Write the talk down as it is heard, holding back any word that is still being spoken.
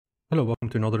Hello, welcome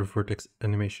to another vertex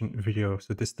animation video.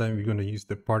 So this time we're going to use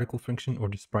the particle function or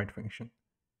the sprite function.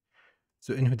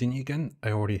 So in Houdini again,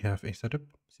 I already have a setup,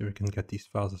 so we can get these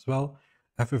files as well.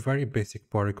 I have a very basic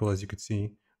particle, as you can see,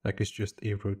 like it's just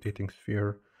a rotating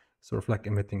sphere, sort of like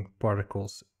emitting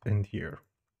particles in here.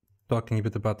 Talking a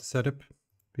bit about the setup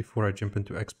before I jump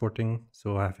into exporting.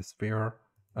 So I have a sphere,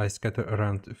 I scatter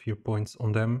around a few points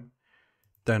on them.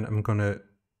 Then I'm gonna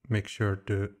make sure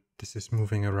this is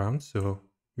moving around, so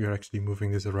we are actually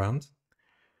moving this around.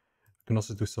 You can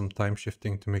also do some time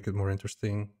shifting to make it more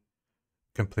interesting.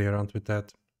 You can play around with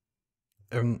that.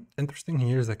 Interesting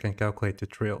here is I can calculate the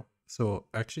trail. So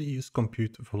I actually use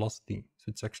compute velocity. So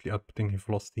it's actually outputting a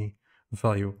velocity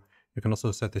value. You can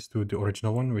also set this to the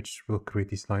original one, which will create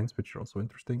these lines, which are also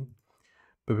interesting.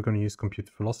 But we're going to use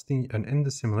compute velocity. And in the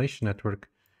simulation network,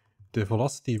 the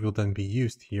velocity will then be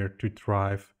used here to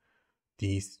drive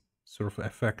these sort of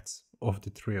effects of the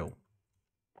trail.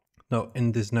 Now,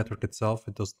 in this network itself,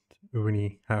 it doesn't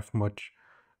really have much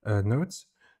nodes.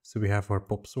 So we have our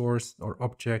pop source, our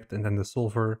object, and then the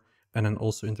solver. And then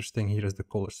also interesting here is the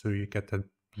color. So you get that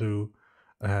blue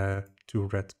to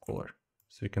red color.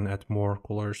 So you can add more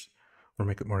colors or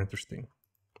make it more interesting.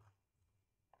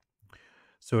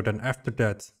 So then after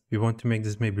that, we want to make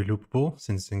this maybe loopable,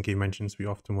 since in game engines we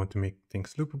often want to make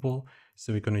things loopable.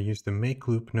 So we're going to use the make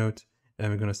loop node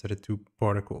and we're going to set it to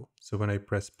particle. So when I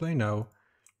press play now,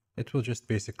 it will just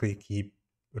basically keep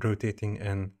rotating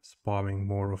and spamming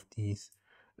more of these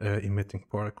emitting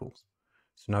particles.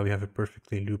 So now we have a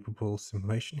perfectly loopable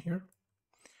simulation here.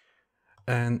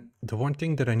 And the one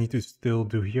thing that I need to still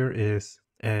do here is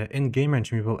in game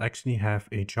engine, we will actually have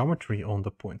a geometry on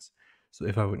the points. So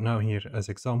if I would now here as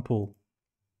example,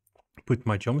 put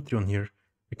my geometry on here,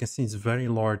 we can see it's very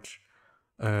large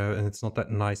and it's not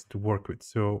that nice to work with.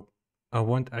 So I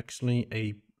want actually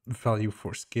a value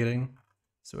for scaling.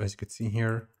 So as you can see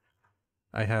here,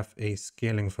 I have a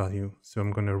scaling value. So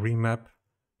I'm going to remap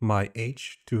my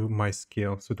h to my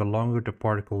scale. So the longer the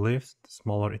particle lives, the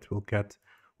smaller it will get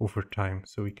over time.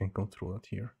 So we can control it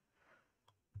here.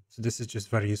 So this is just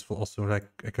very useful. Also, like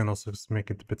I can also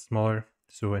make it a bit smaller.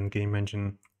 So in game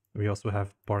engine, we also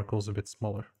have particles a bit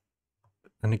smaller.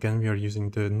 And again, we are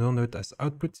using the null node as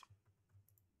output.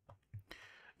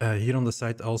 Here on the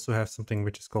side, I also have something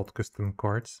which is called custom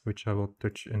cards, which I will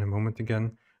touch in a moment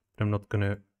again, but I'm not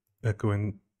gonna go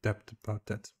in depth about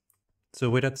that.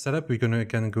 So with that setup, we're gonna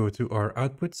again go to our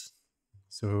outputs.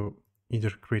 So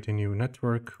either create a new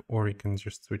network or you can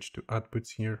just switch to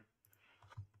outputs here.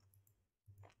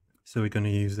 So we're gonna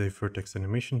use a vertex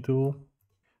animation tool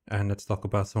and let's talk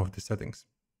about some of the settings.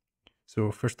 So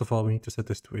first of all, we need to set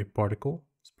this to a particle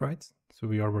sprite. So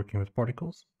we are working with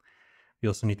particles. We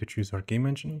also need to choose our game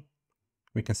engine.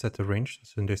 We can set the range.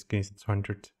 So in this case, it's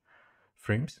 100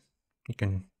 frames. You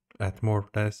can add more or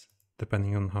less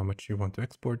depending on how much you want to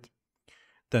export.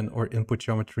 Then our input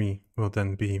geometry will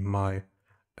then be my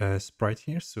sprite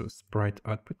here. So sprite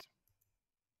output.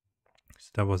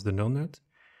 So that was the null node.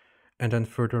 And then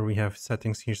further, we have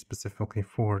settings here specifically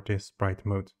for the sprite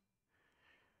mode.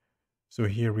 So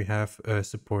here we have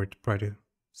support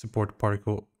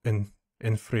particle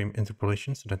in frame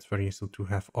interpolation, so that's very useful to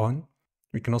have on.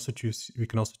 We can also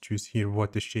choose here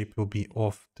what the shape will be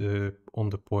of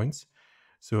on the points.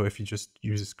 So if you just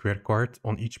use a square card,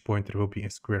 on each point there will be a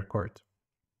square card.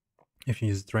 If you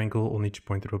use a triangle, on each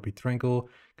point there will be triangle.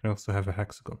 You can also have a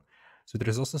hexagon. So there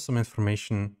is also some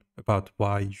information about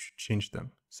why you should change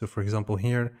them. So for example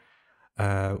here,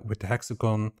 with the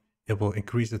hexagon, it will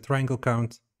increase the triangle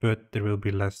count, but there will be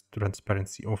less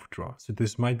transparency overdraw. So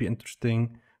this might be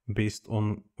interesting based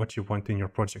on what you want in your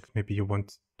project. Maybe you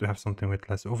want to have something with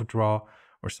less overdraw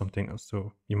or something else.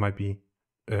 So you might be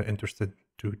interested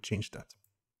to change that.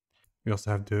 We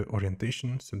also have the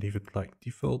orientation, so leave it like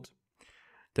default.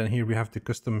 Then here we have the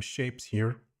custom shapes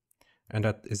here, and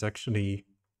that is actually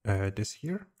this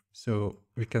here. So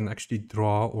we can actually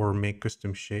draw or make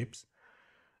custom shapes.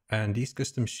 And these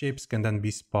custom shapes can then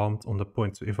be spammed on the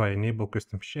point. So if I enable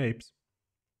custom shapes,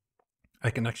 I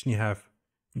can actually have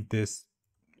this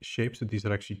shape. So these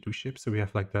are actually two shapes. So we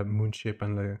have like that moon shape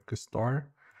and like a star.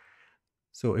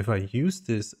 So if I use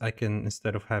this, I can,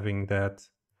 instead of having that,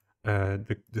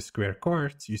 the square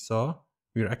cards you saw,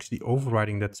 we're actually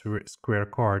overriding that square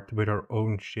card with our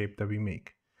own shape that we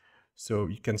make. So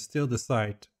you can still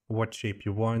decide what shape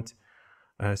you want.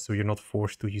 So you're not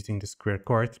forced to using the square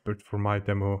card, but for my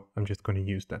demo, I'm just going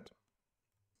to use that.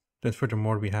 Then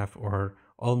furthermore, we have our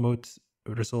all mode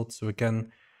results. So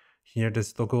again, here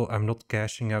this toggle, I'm not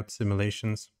caching out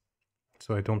simulations.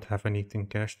 So I don't have anything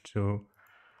cached. So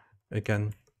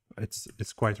again,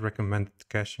 it's quite recommended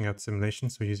caching out simulation.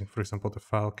 So using, for example, the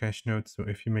file cache node. So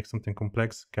if you make something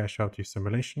complex, cache out your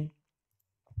simulation.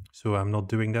 So I'm not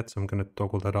doing that, so I'm going to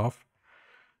toggle that off.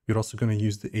 You're also going to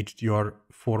use the HDR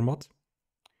format.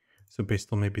 So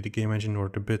based on maybe the game engine or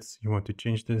the bits, you want to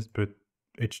change this, but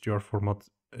HDR format,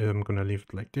 I'm going to leave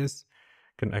it like this.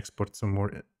 You can export some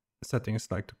more settings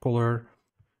like the color.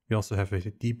 We also have a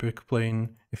debug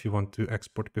plane. If you want to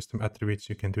export custom attributes,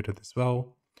 you can do that as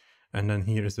well. And then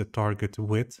here is the target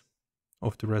width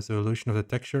of the resolution of the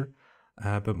texture.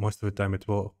 But most of the time it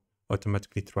will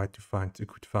automatically try to find a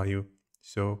good value.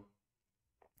 So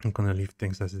I'm going to leave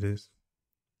things as it is.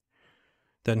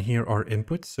 Then here are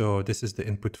inputs. So this is the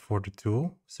input for the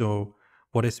tool. So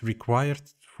what is required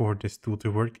for this tool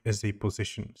to work is a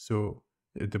position. So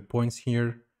the points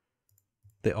here,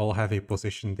 they all have a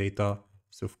position data.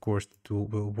 So of course the tool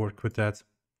will work with that.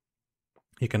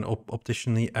 You can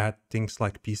optionally add things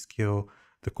like p-scale,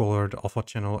 the color, the alpha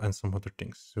channel, and some other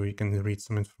things. So you can read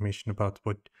some information about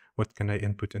what can I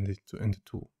input in the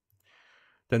tool.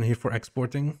 Then here for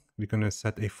exporting, we're going to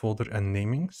set a folder and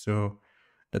naming. So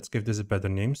let's give this a better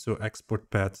name. So export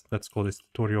path, let's call this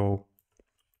tutorial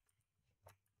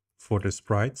for the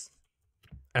sprites.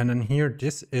 And then here,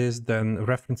 this is then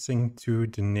referencing to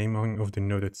the naming of the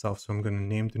node itself. So I'm going to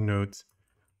name the node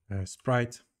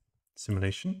sprite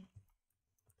simulation.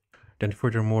 Then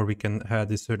furthermore, we can add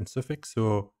a certain suffix.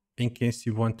 So in case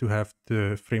you want to have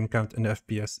the frame count and the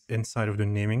FPS inside of the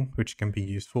naming, which can be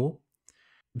useful.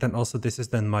 Then also this is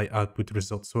then my output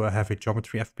result. So I have a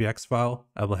geometry FBX file.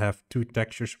 I will have two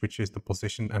textures, which is the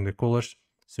position and the colors.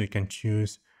 So you can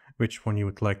choose which one you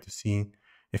would like to see.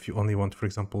 If you only want, for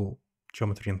example,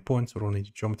 geometry and points or only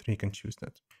geometry, you can choose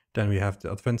that. Then we have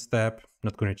the advanced tab.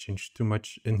 Not going to change too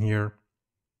much in here.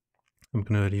 I'm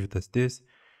going to leave it as this.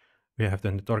 We have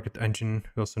then the target engine.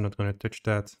 We're also not going to touch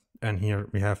that. And here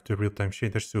we have the real-time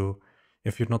shader. So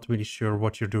if you're not really sure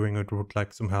what you're doing or would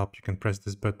like some help, you can press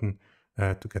this button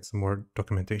to get some more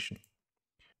documentation.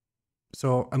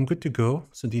 So I'm good to go.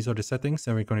 So these are the settings,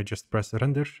 and we're going to just press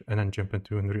render and then jump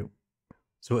into Unreal.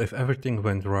 So if everything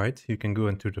went right, you can go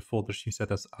into the folders you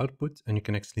set as output, and you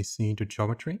can actually see the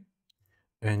geometry,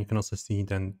 and you can also see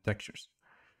then textures.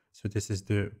 So this is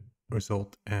the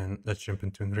result, and let's jump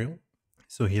into Unreal.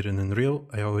 So here in Unreal,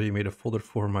 I already made a folder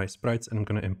for my sprites, and I'm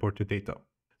going to import the data.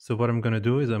 So what I'm going to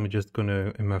do is I'm just going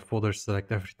to, in my folder,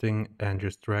 select everything and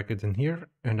just drag it in here,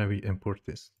 and then we import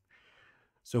this.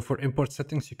 So for import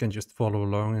settings, you can just follow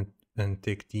along and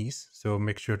take these. So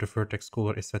make sure the vertex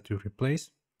color is set to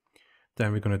replace.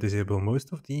 Then we're going to disable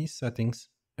most of these settings,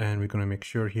 and we're going to make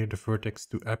sure here the vertex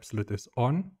to absolute is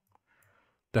on.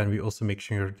 Then we also make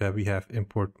sure that we have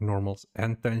import normals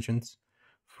and tangents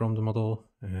from the model.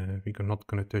 We're not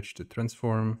going to touch the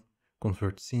transform,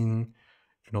 convert scene,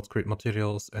 do not create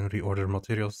materials, and reorder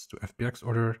materials to FBX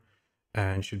order,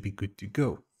 and should be good to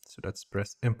go. So let's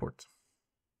press import.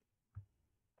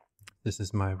 This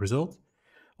is my result.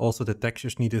 Also, the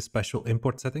textures need a special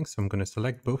import setting, so I'm going to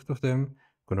select both of them.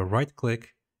 I'm going to right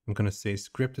click, I'm going to say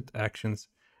scripted actions,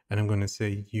 and I'm going to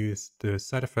say use the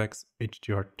side effects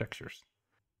HDR textures.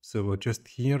 So we'll just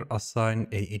here assign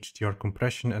a HDR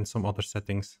compression and some other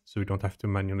settings, so we don't have to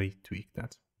manually tweak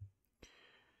that.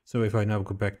 So if I now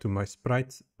go back to my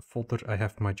sprite folder, I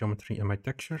have my geometry and my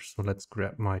texture. So let's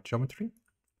grab my geometry.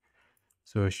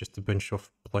 So it's just a bunch of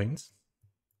planes.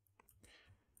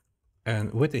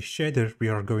 And with a shader, we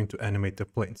are going to animate the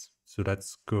planes. So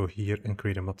let's go here and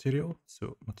create a material.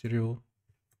 So material,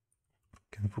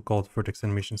 can call it vertex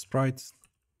animation sprites.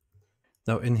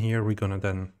 Now in here, we're gonna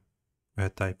then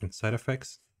type in side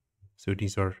effects. So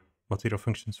these are material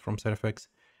functions from side effects,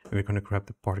 and we're gonna grab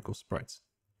the particle sprites.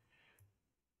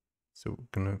 So we're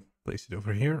gonna place it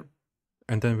over here,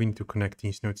 and then we need to connect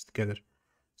these nodes together.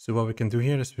 So what we can do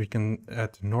here is we can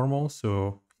add normal.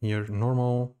 So here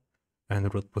normal and the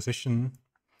root position.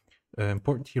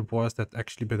 Important here was that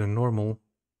actually by the normal,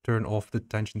 turn off the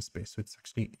tangent space. So it's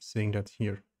actually saying that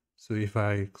here. So if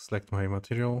I select my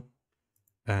material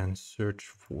and search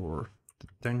for the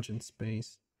tangent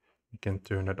space, we can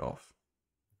turn that off.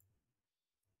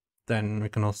 Then we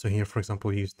can also here, for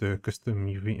example, use the custom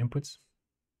UV inputs.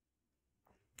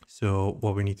 So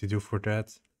what we need to do for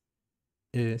that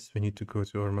is we need to go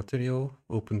to our material,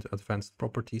 open the advanced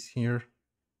properties here,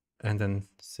 and then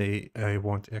say I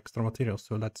want extra material.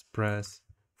 So let's press,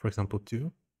 for example,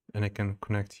 2, and I can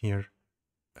connect here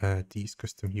these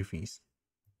custom UVs.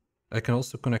 I can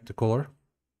also connect the color.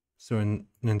 So in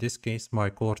this case, my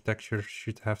color texture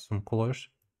should have some colors.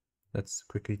 Let's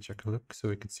quickly check a look. So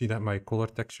we can see that my color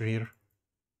texture here,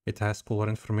 it has color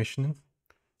information.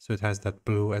 So it has that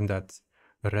blue and that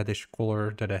reddish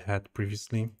color that I had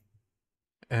previously.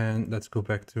 And let's go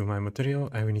back to my material,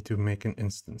 and we need to make an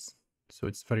instance. So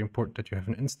it's very important that you have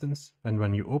an instance. And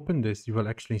when you open this, you will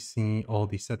actually see all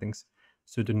these settings.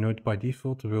 So the node by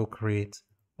default will create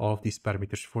all of these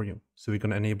parameters for you. So we're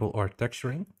going to enable our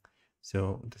texturing.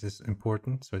 So this is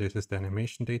important. So this is the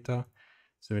animation data.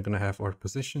 So we're going to have our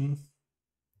position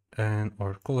and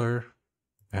our color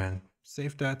and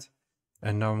save that.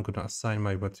 And now I'm going to assign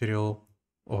my material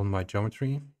on my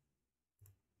geometry.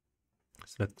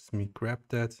 So let me grab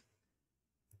that.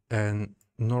 And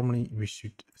normally we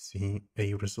should see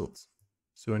a result.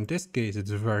 So in this case,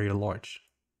 it's very large.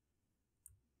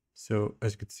 So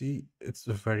as you can see, it's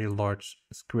a very large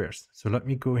squares. So let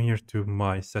me go here to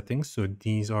my settings. So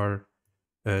these are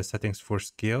settings for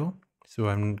scale. So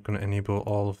I'm going to enable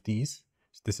all of these.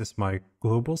 So this is my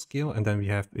global scale, and then we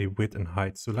have a width and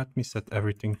height. So let me set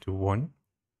everything to 1.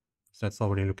 So that's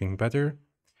already looking better.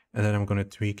 And then I'm going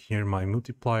to tweak here my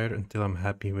multiplier until I'm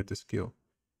happy with the scale.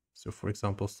 So for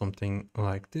example, something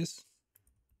like this.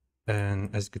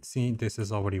 And as you can see, this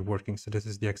is already working. So this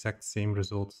is the exact same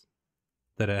results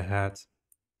that I had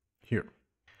here.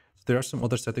 So there are some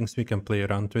other settings we can play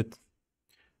around with.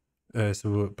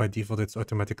 So by default, it's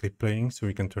automatically playing, so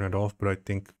we can turn it off, but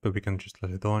we can just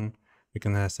let it on. We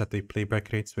can set a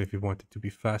playback rate. So if we want it to be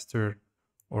faster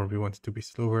or we want it to be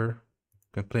slower,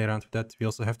 we can play around with that. We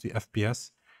also have the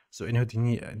FPS. So in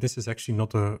Houdini, this is actually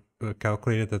not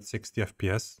calculated at 60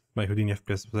 FPS. My Houdini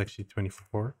FPS was actually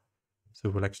 24. So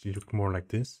it will actually look more like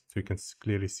this. So you can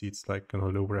clearly see it's like on a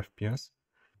lower FPS.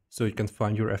 So you can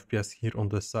find your FPS here on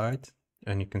the side,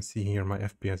 and you can see here my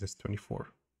FPS is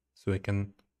 24. So I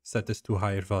can set this to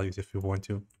higher values if you want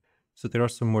to. So there are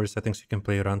some more settings you can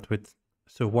play around with.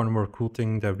 So one more cool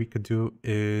thing that we could do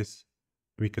is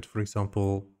we could, for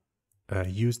example,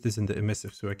 use this in the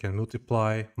emissive. So I can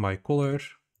multiply my color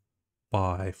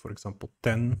by, for example,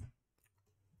 10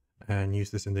 and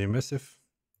use this in the emissive.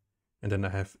 And then I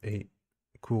have a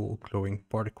cool glowing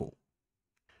particle.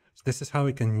 So this is how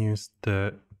we can use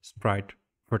the sprite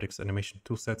vertex animation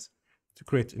toolsets to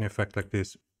create an effect like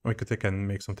this. Or we could again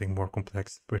make something more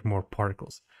complex with more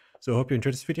particles. So I hope you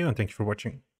enjoyed this video, and thank you for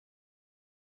watching.